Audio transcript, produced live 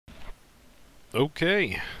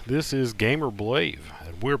Okay, this is Gamer Blave,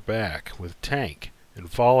 and we're back with Tank and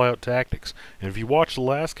Fallout Tactics. And if you watched the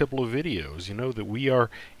last couple of videos, you know that we are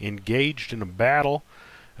engaged in a battle.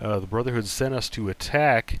 The Brotherhood sent us to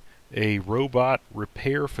attack a robot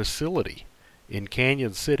repair facility in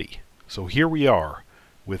Canyon City. So here we are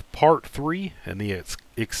with Part 3 and the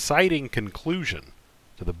exciting conclusion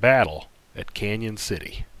to the battle at Canyon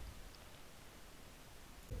City.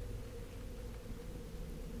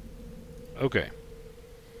 Okay.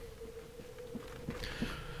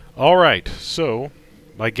 Alright, so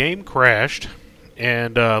my game crashed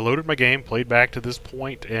and loaded my game, played back to this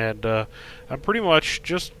point, and I'm pretty much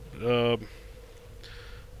just, I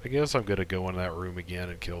guess I'm going to go in that room again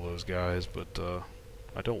and kill those guys, but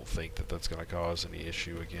I don't think that that's going to cause any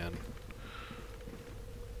issue again.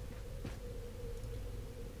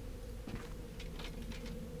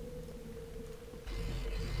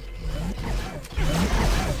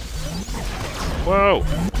 Whoa!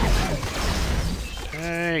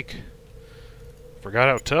 Tank! Forgot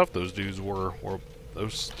how tough those dudes were. Or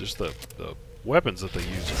those just the weapons that they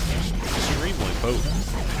use are just extremely potent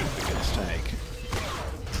against Tank.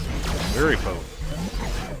 Very potent.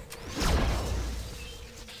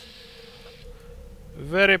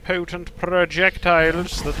 Very potent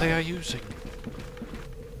projectiles that they are using.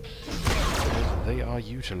 They are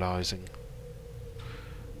utilizing.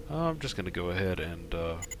 I'm just gonna go ahead and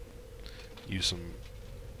use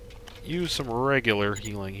some regular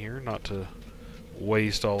healing here, not to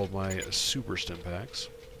waste all of my super stim packs,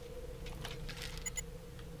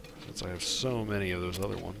 since I have so many of those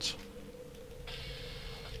other ones.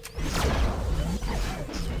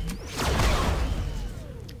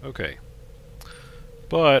 Okay,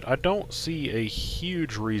 but I don't see a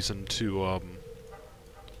huge reason to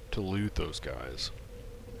loot those guys.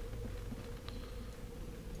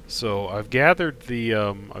 So I've gathered the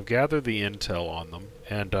intel on them,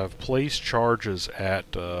 and I've placed charges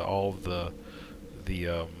at all of the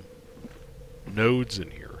nodes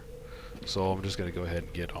in here. So I'm just going to go ahead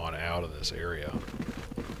and get on out of this area,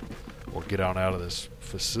 or get on out of this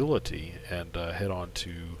facility, and head on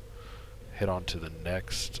to the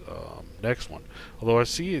next one. Although I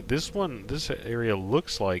see this area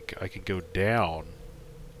looks like I could go down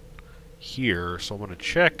here, so I'm gonna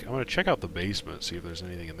check out the basement, see if there's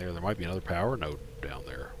anything in there. There might be another power node down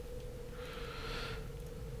there,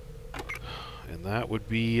 and that would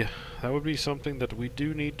be something that we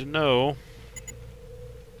do need to know.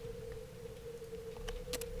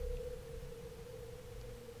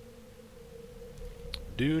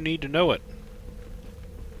 Do need to know it.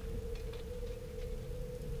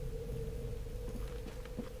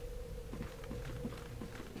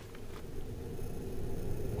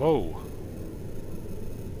 Whoa.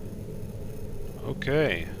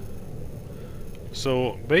 Okay.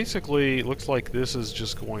 So basically, it looks like this is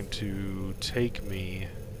just going to take me...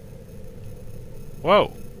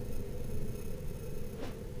 Whoa!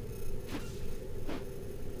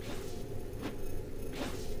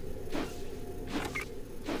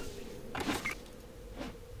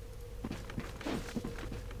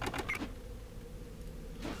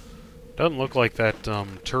 Doesn't look like that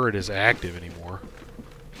turret is active anymore.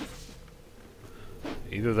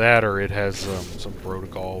 Either that, or it has some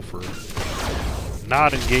protocol for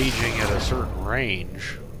not engaging at a certain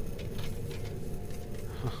range.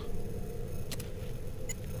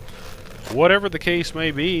 Whatever the case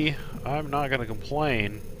may be, I'm not going to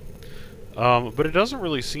complain. But it doesn't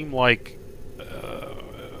really seem like...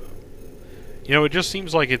 you know, it just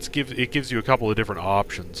seems like it gives you a couple of different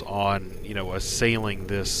options on, you know, assailing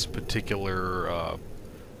this particular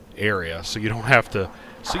area, so you don't have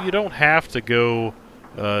to go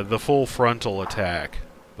the full frontal attack.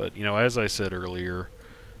 But, you know, as I said earlier,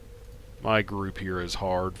 my group here is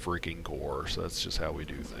hard freaking core, so that's just how we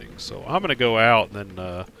do things. So I'm gonna go out and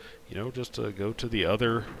then, you know, just go to the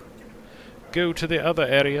other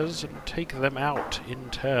areas and take them out in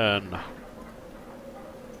turn.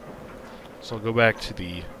 So I'll go back to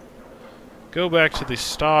the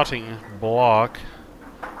starting block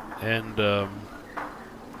and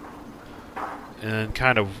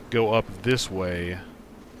kind of go up this way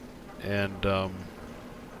and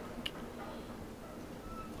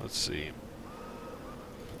let's see,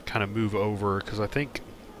 kind of move over, because I think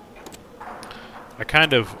I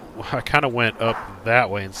kind of went up that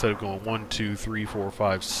way instead of going 1, 2, 3, 4,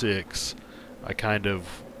 5, 6. I kind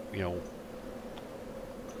of, you know,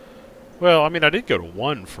 well, I mean, I did go to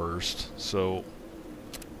 1 first, so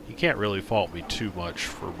you can't really fault me too much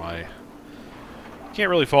for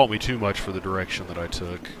the direction that I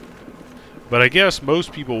took. But I guess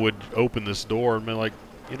most people would open this door and be like,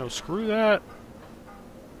 you know, screw that.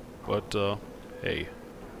 But Hey,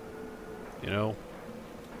 you know,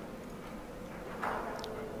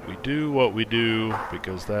 we do what we do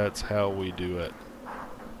because that's how we do it.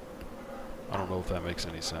 I don't know if that makes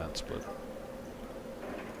any sense, but...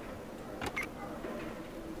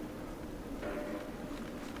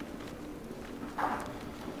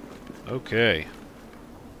 Okay.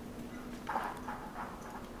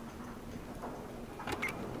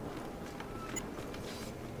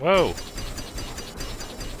 Whoa!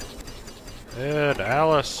 Ed,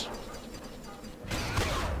 Alice!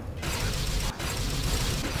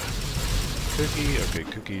 Cookie? Okay,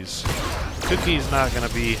 Cookie's... Cookie's not gonna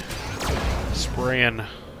be spraying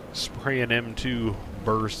M2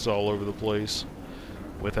 bursts all over the place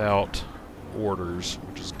without orders,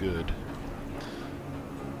 which is good.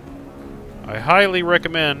 I highly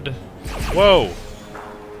recommend... Whoa!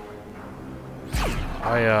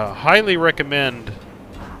 I highly recommend,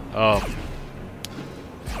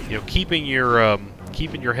 you know, keeping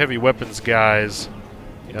your heavy weapons guys,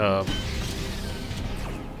 you know,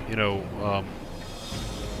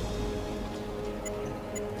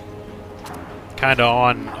 kind of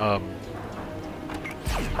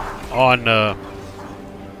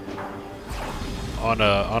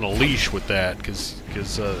on a leash with that, because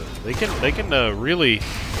they can really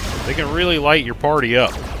light your party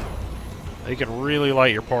up. They can really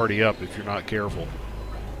light your party up if you're not careful.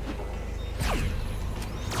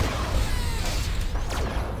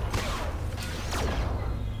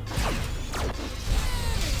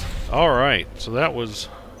 Alright, so that was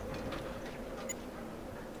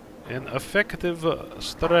an effective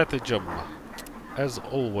stratagem, as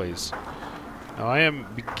always. Now I am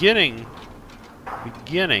beginning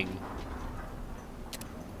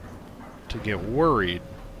to get worried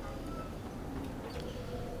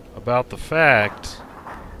about the fact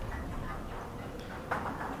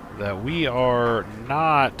that we are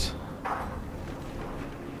not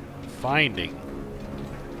finding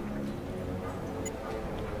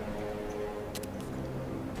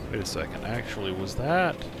wait a second, actually, was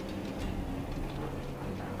that?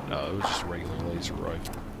 No, it was just a regular laser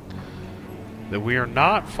rifle. That we are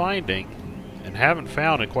not finding, and haven't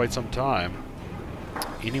found in quite some time,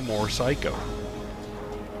 any more Psycho.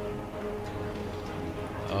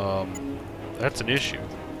 That's an issue.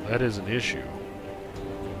 That is an issue.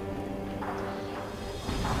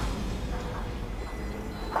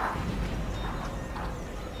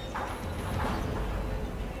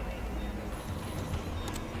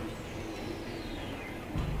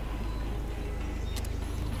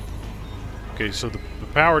 Okay, so the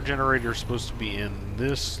power generator is supposed to be in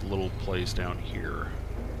this little place down here.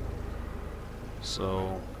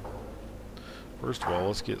 So, first of all,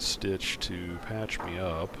 let's get Stitch to patch me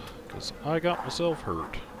up, because I got myself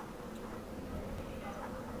hurt.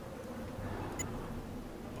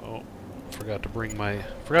 Oh, forgot to bring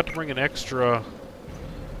an extra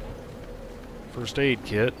first aid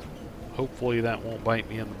kit. Hopefully that won't bite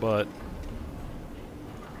me in the butt.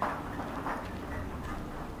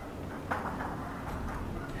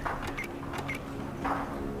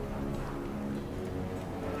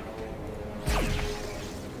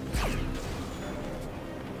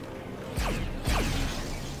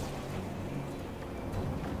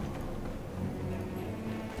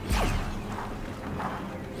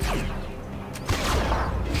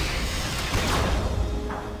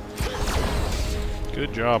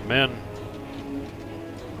 Good job, men.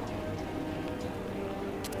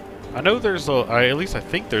 I know there's a, at least I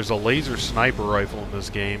think there's a laser sniper rifle in this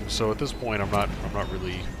game. So at this point, I'm not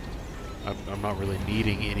really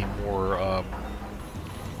needing any more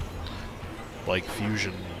like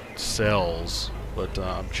fusion cells. But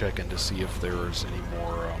I'm checking to see if there's any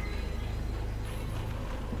more.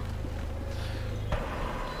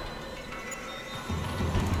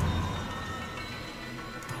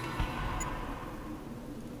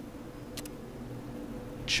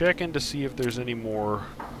 Checking to see if there's any more.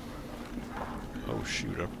 Oh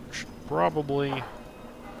shoot, I should probably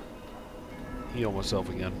heal myself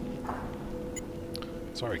again.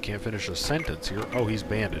 Sorry, can't finish a sentence here. Oh, he's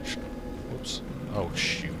bandaged. Whoops. Oh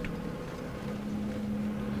shoot.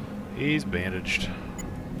 He's bandaged.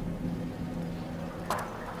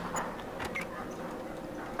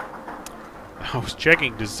 I was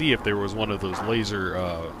checking to see if there was one of those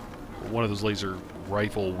laser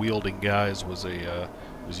rifle wielding guys was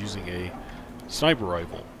using a sniper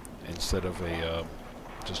rifle instead of a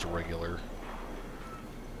just a regular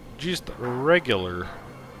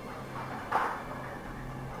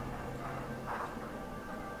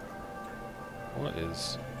what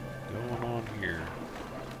is going on here?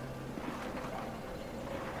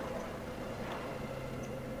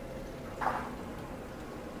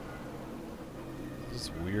 It's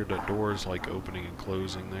weird that door's like opening and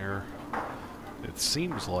closing there. It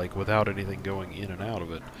seems like without anything going in and out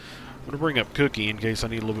of it. I'm going to bring up Cookie in case I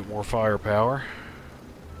need a little bit more firepower.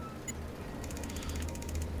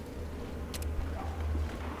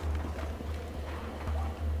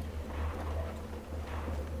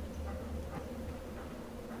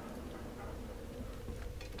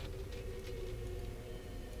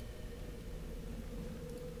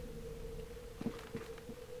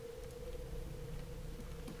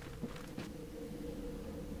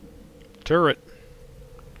 Turret.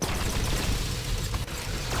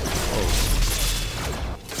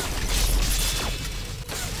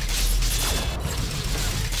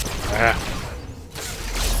 Ah.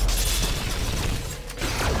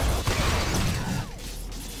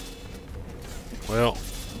 Well,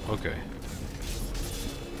 okay.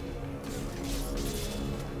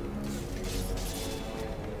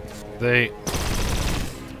 They...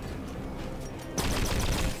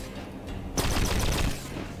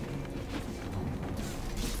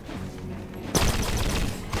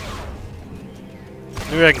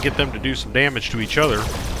 Maybe I can get them to do some damage to each other.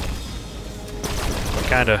 I'm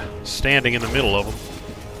kind of standing in the middle of them.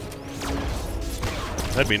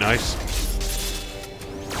 That'd be nice.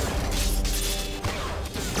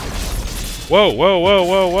 Whoa, whoa, whoa,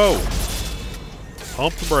 whoa, whoa!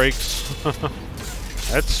 Pump the brakes.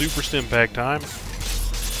 That's super stim pack time.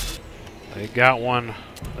 They got one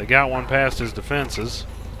past his defenses.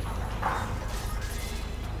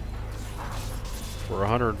 For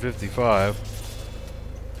 155.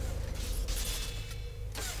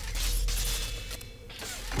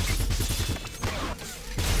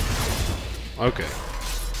 Okay.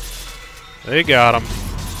 They got him.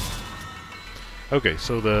 Okay,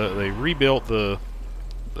 so they rebuilt the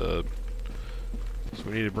so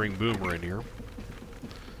we need to bring Boomer in here.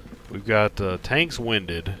 We've got tanks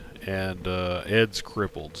winded and Ed's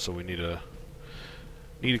crippled, so we need a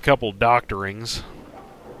couple doctorings.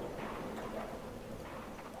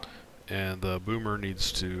 And Boomer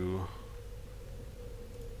needs to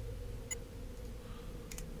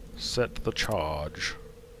set the charge.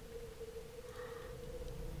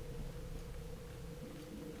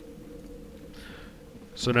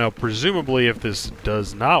 So now, presumably, if this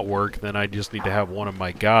does not work, then I just need to have one of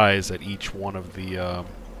my guys at each one of the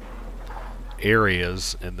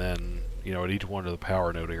areas, and then, you know, at each one of the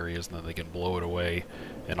power node areas, and then they can blow it away,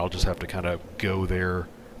 and I'll just have to kind of go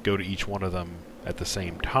to each one of them at the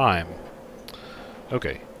same time.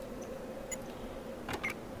 Okay.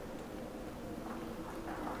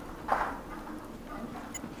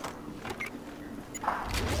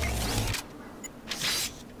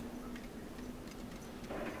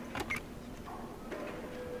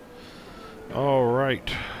 All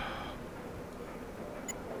right.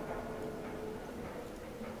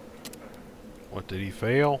 What, did he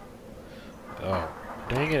fail? Oh,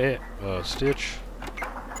 dang it, Stitch.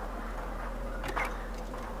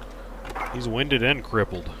 He's winded and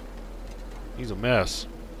crippled. He's a mess.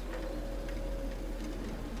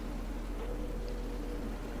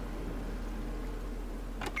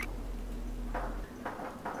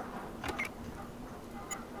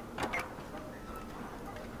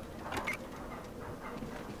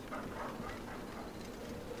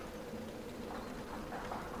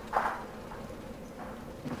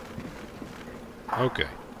 Okay.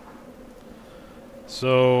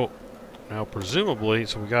 So now presumably,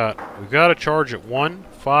 so we got a charge at 1,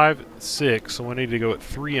 5, 6. So we need to go at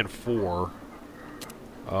 3 and 4,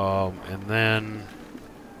 and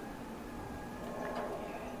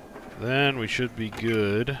then we should be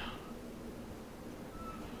good.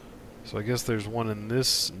 So I guess there's one in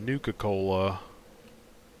this Nuka-Cola.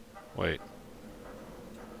 Wait.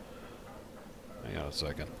 Hang on a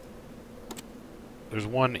second. There's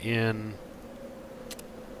one in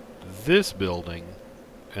this building,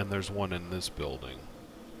 and there's one in this building.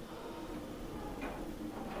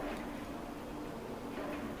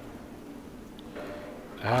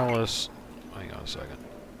 Alice, hang on a second.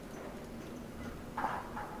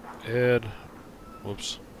 Ed,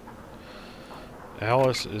 whoops.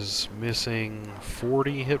 Alice is missing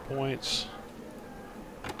 40 hit points.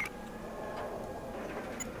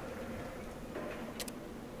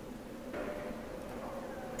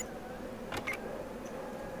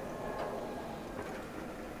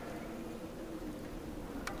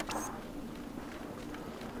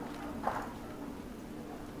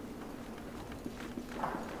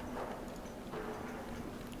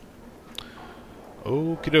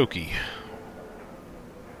 Okie dokie.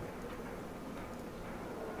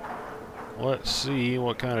 Let's see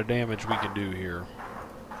what kind of damage we can do here.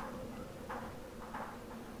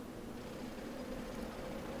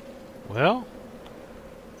 Well,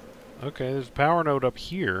 Okay, there's a power node up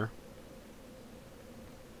here.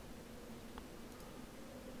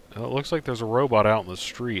 It looks like there's a robot out in the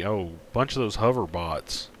street. Oh, a bunch of those hover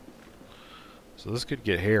bots. So this could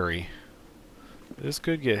get hairy. This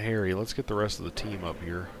could get hairy. Let's get the rest of the team up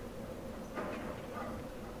here.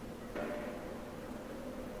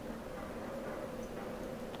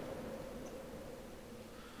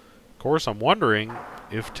 Of course, I'm wondering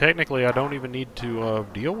if technically I don't even need to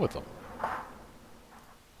deal with them.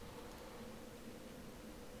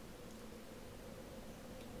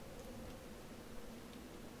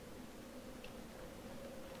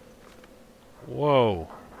 Whoa.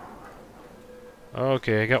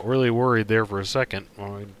 Okay, I got really worried there for a second.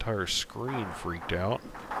 My entire screen freaked out.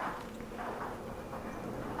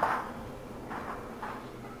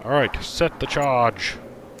 Alright, set the charge.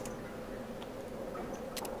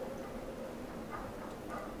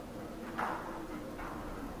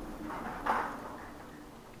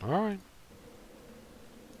 Alright.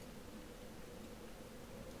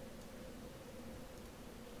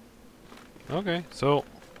 Okay, so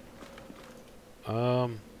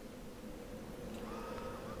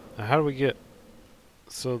how do we get...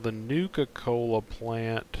 So the Nuka-Cola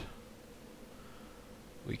plant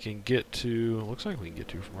we can get to... Looks like we can get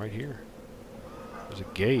to from right here. There's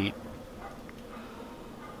a gate.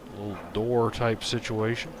 A little door type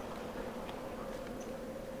situation.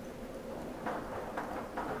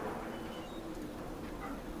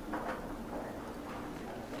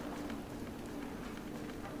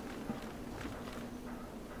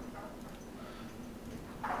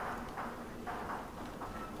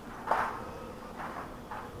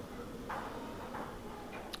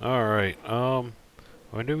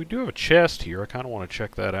 Alright, we do have a chest here. I kind of want to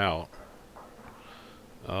check that out.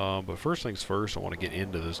 But first things first, I want to get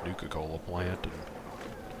into this Nuka-Cola plant and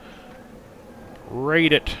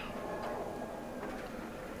raid it.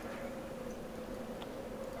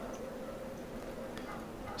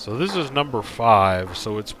 So this is number 5,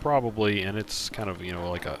 so it's probably, and it's kind of, you know,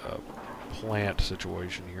 like a plant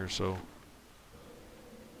situation here, so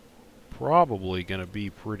probably going to be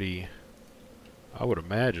pretty... I would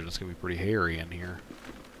imagine it's going to be pretty hairy in here.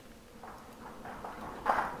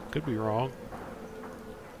 Could be wrong.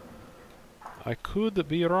 I could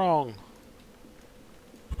be wrong.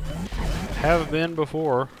 Have been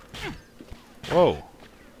before. Whoa.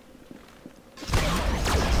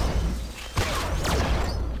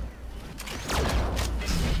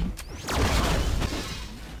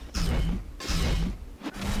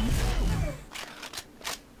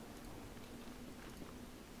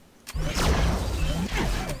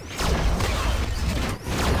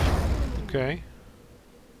 Okay.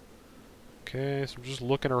 Okay, so I'm just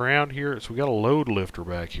looking around here. So we got a load lifter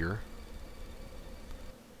back here.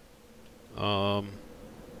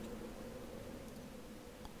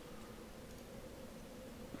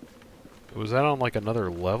 Was that on like another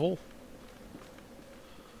level?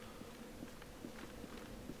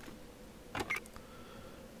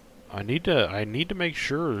 I need to make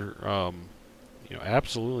sure, you know,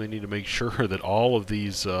 absolutely need to make sure that all of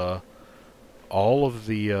these, all of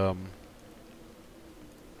the,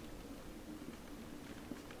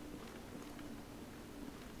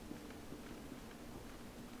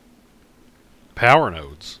 power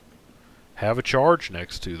nodes have a charge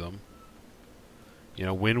next to them, you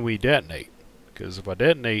know, when we detonate. Because if I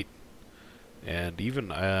detonate, and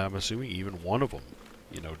even, I'm assuming even one of them,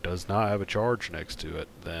 you know, does not have a charge next to it,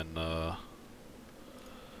 then,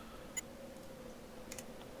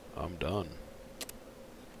 I'm done.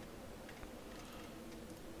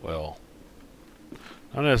 Well,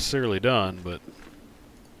 not necessarily done, but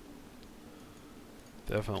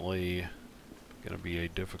definitely going to be a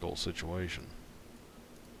difficult situation.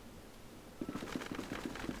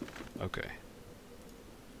 Okay.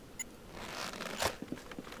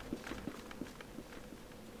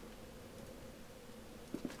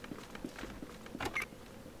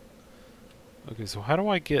 Okay, so how do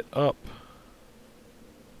I get up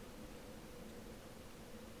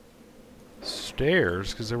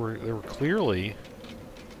stairs? Because they were clearly...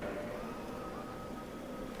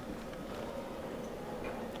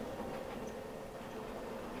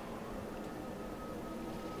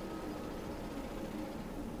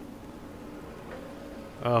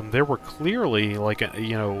 there were clearly, like,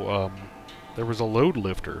 you know, there was a load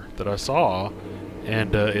lifter that I saw,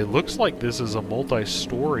 and it looks like this is a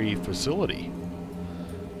multi-story facility.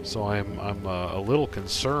 So I'm a little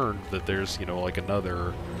concerned that there's, you know, like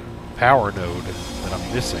another power node that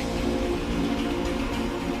I'm missing.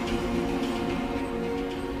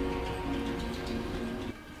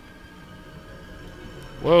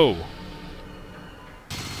 Whoa.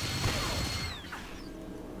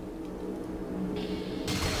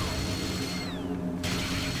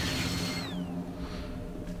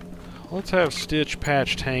 Let's have Stitch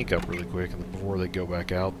patch Tank up really quick before they go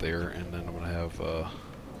back out there, and then I'm going to have, of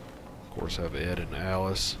course, have Ed and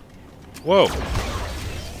Alice. Whoa!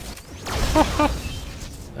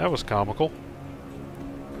 That was comical.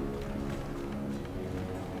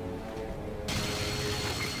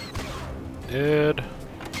 Ed,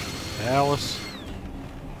 Alice.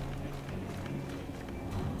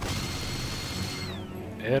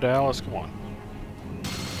 Ed, Alice, come on.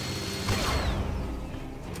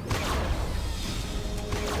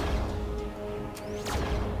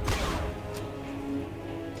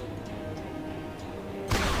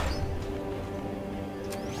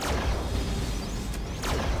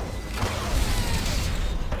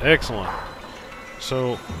 Excellent.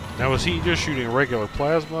 So, now is he just shooting regular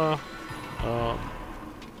plasma? Yeah,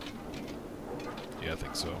 I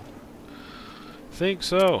think so. Think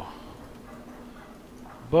so.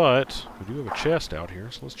 But, we do have a chest out here,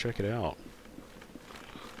 so let's check it out.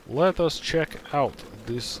 Let us check out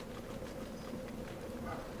this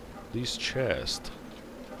chest.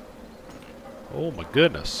 Oh my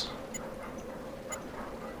goodness.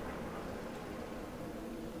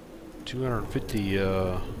 250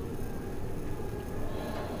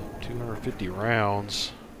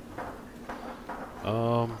 rounds.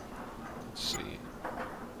 Let's see.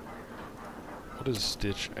 What is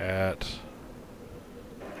Stitch at?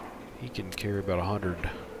 He can carry about 100.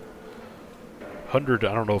 100,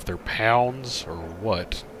 I don't know if they're pounds or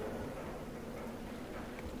what.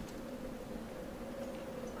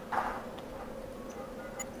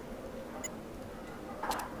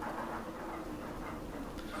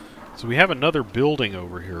 So we have another building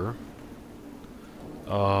over here.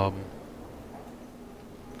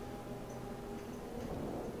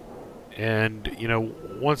 And, you know,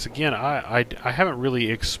 once again, I haven't really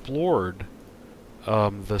explored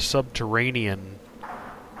the subterranean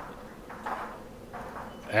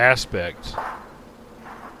aspect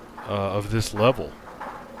of this level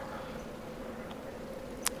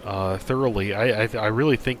thoroughly. I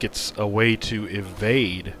really think it's a way to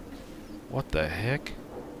evade. What the heck?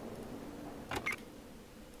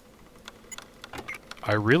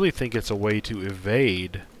 I really think it's a way to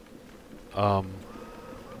evade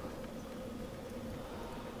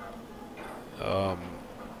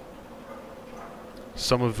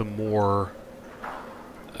some of the more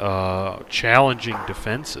challenging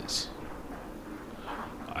defenses.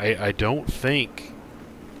 I don't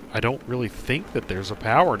really think that there's a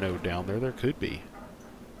power node down there. There could be.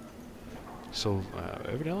 So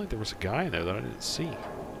evidently there was a guy in there that I didn't see.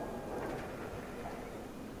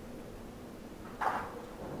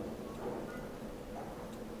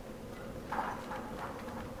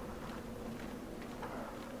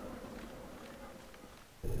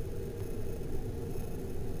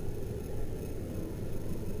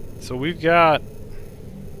 So we've got,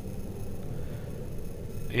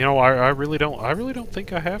 you know, I really don't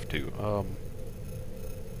think I have to.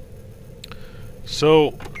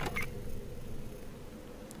 So,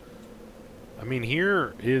 I mean,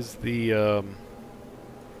 here is the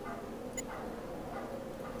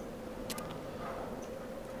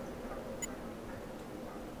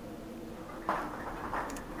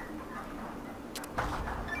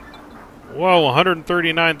whoa,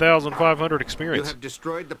 139,500 experience. You have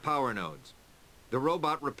destroyed the power nodes. The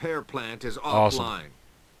robot repair plant is Awesome. offline.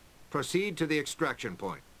 Proceed to the extraction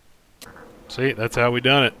point. See, that's how we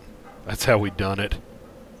done it. That's how we done it.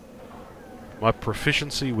 My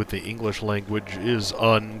proficiency with the English language is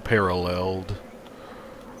unparalleled.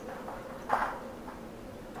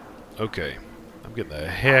 Okay, I'm getting the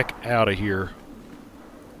heck out of here.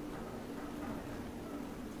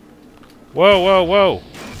 Whoa, whoa, whoa!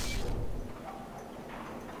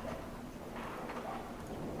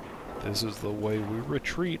 This is the way we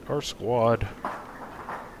retreat our squad.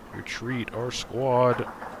 Retreat our squad.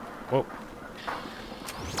 Whoa.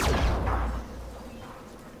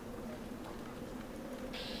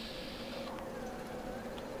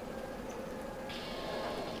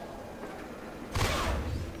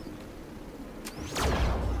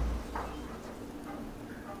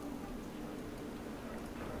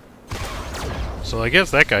 So I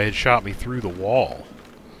guess that guy had shot me through the wall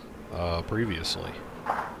previously.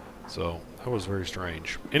 So, that was very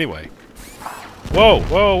strange. Anyway. Whoa,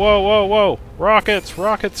 whoa, whoa, whoa, whoa! Rockets,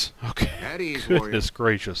 rockets! Okay, At ease, goodness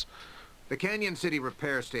gracious. The Canyon City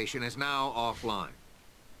repair station is now offline.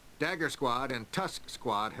 Dagger Squad and Tusk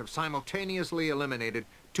Squad have simultaneously eliminated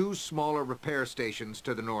 2 smaller repair stations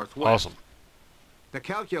to the northwest. Awesome. The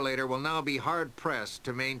calculator will now be hard-pressed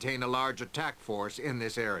to maintain a large attack force in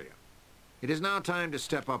this area. It is now time to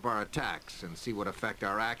step up our attacks and see what effect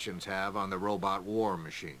our actions have on the robot war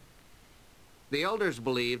machine. The Elders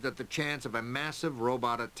believe that the chance of a massive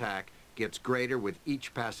robot attack gets greater with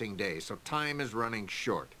each passing day, so time is running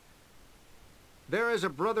short. There is a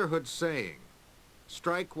Brotherhood saying,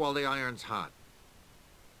 strike while the iron's hot.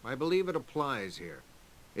 I believe it applies here.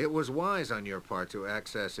 It was wise on your part to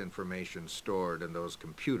access information stored in those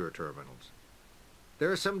computer terminals.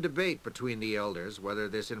 There is some debate between the Elders whether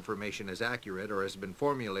this information is accurate or has been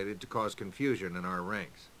formulated to cause confusion in our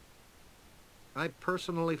ranks. I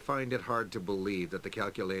personally find it hard to believe that the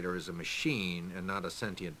calculator is a machine and not a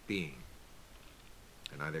sentient being.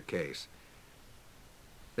 In either case,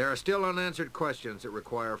 there are still unanswered questions that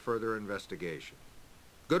require further investigation.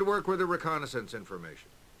 Good work with the reconnaissance information.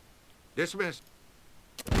 Dismissed.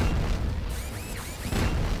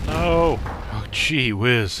 Oh, gee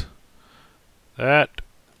whiz. That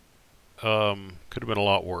could have been a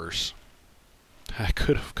lot worse. That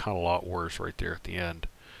could have gone a lot worse right there at the end.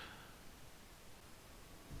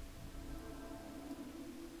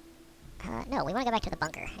 No, we want to go back to the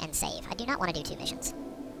bunker and save. I do not want to do 2 missions.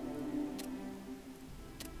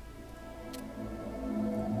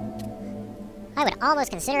 I would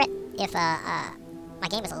almost consider it if my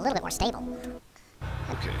game was a little bit more stable.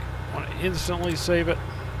 Okay, want to instantly save it.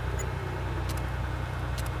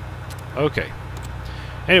 Okay.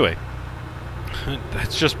 Anyway,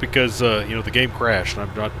 that's just because you know, the game crashed, and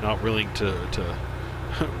I'm not willing to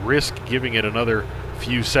risk giving it another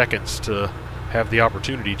few seconds to have the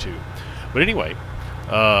opportunity to. But anyway,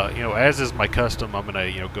 you know, as is my custom, I'm gonna,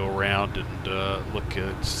 you know, go around and look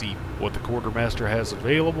and see what the quartermaster has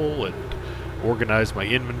available and organize my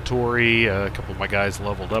inventory. A couple of my guys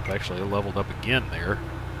leveled up. Actually, I leveled up again there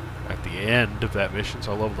at the end of that mission,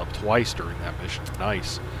 so I leveled up twice during that mission.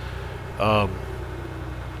 Nice.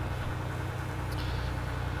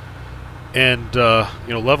 And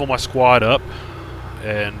you know, level my squad up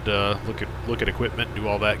and look at equipment, do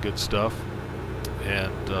all that good stuff,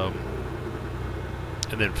 and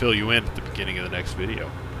then fill you in at the beginning of the next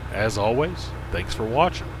video. As always, thanks for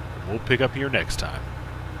watching. We'll pick up here next time.